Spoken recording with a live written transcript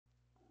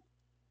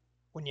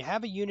When you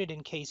have a unit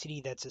in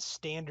KCD that's a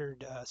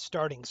standard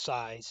starting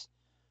size,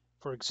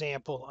 for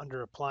example,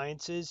 under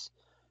appliances,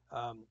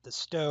 the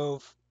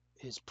stove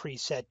is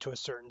preset to a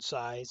certain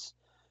size.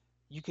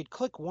 You could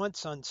click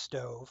once on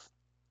stove,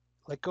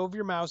 let go of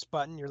your mouse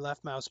button, your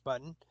left mouse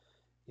button.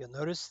 You'll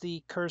notice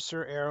the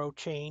cursor arrow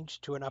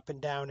change to an up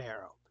and down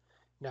arrow.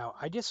 Now,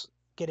 I just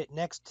get it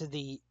next to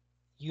the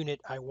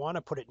unit I want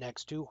to put it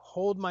next to,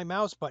 hold my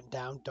mouse button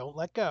down, don't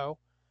let go.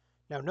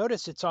 Now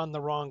notice it's on the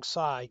wrong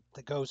side,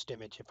 the ghost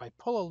image. If I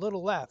pull a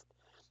little left,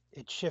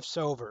 it shifts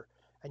over,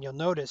 and you'll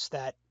notice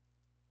that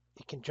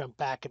it can jump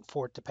back and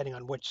forth depending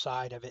on which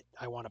side of it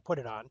I want to put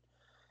it on.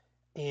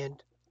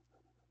 And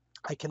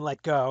I can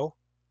let go,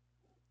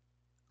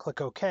 click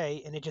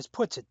OK, and it just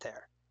puts it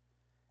there.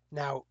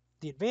 Now,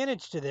 the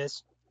advantage to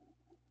this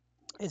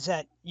is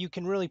that you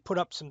can really put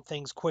up some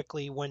things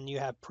quickly when you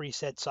have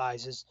preset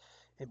sizes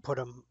and put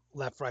them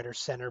left, right, or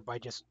center by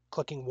just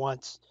clicking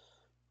once,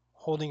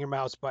 holding your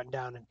mouse button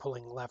down, and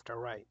pulling left or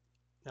right.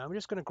 Now I'm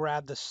just going to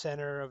grab the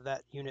center of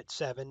that unit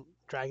 7,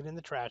 drag it in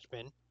the trash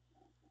bin,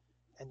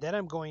 and then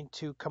I'm going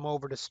to come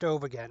over to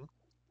stove again.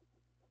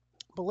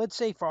 But let's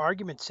say for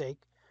argument's sake,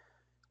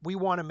 we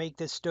want to make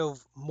this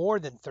stove more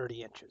than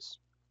 30 inches.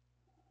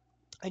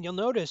 And you'll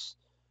notice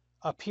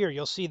up here,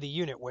 you'll see the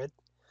unit width.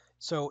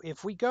 So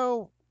if we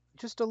go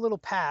just a little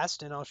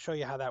past, and I'll show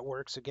you how that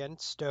works again,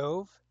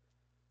 stove,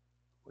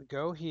 we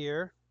go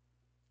here,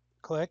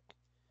 click.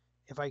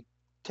 If I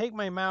take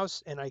my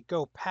mouse and I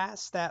go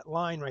past that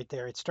line right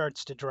there, it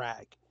starts to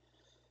drag.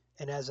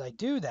 And as I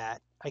do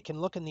that, I can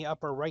look in the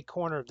upper right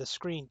corner of the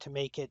screen to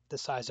make it the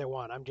size I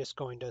want. I'm just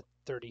going to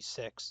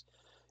 36.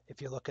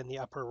 If you look in the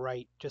upper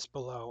right, just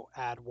below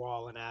add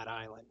wall and add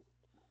island.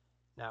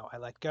 Now I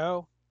let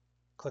go,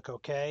 click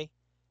OK,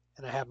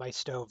 and I have my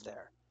stove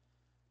there.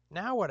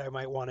 Now what I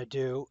might want to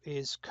do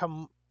is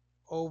come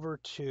over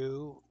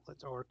to,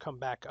 or come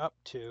back up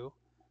to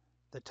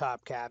the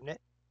top cabinet.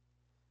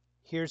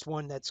 Here's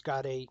one that's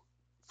got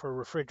for a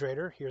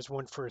refrigerator, here's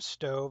one for a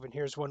stove, and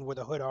here's one with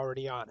a hood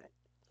already on it.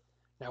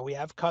 Now we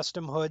have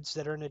custom hoods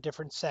that are in a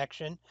different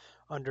section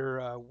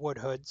under wood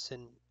hoods,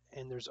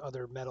 and there's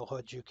other metal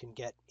hoods you can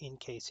get in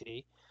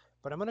KCD.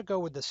 But I'm going to go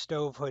with the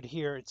stove hood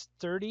here. It's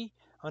 30.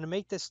 I'm going to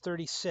make this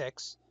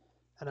 36,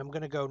 and I'm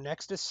going to go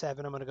next to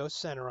 7. I'm going to go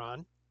center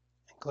on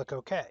and click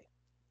OK.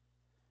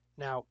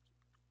 Now,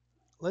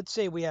 let's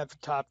say we have a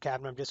top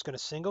cabinet. I'm just going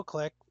to single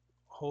click,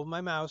 hold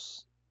my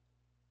mouse,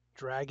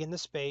 drag in the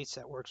space.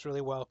 That works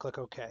really well. Click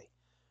OK.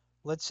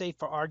 Let's say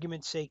for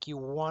argument's sake you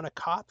want a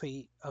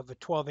copy of a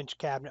 12-inch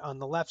cabinet on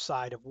the left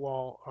side of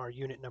wall or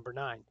unit number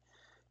 9.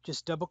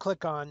 Just double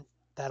click on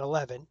that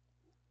 11,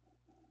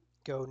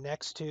 go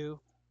next to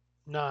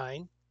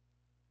 9,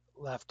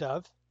 left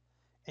of,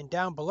 and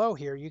down below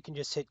here you can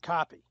just hit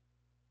copy.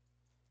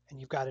 And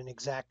you've got an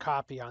exact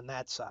copy on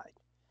that side.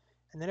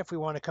 And then if we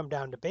want to come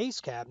down to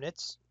base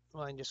cabinets,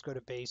 well, I can just go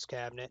to base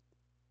cabinet.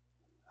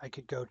 I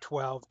could go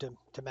 12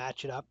 to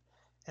match it up,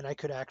 and I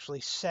could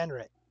actually center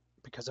it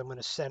because I'm going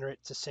to center it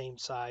the same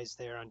size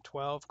there on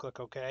 12. Click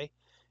OK,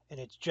 and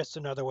it's just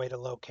another way to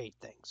locate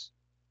things.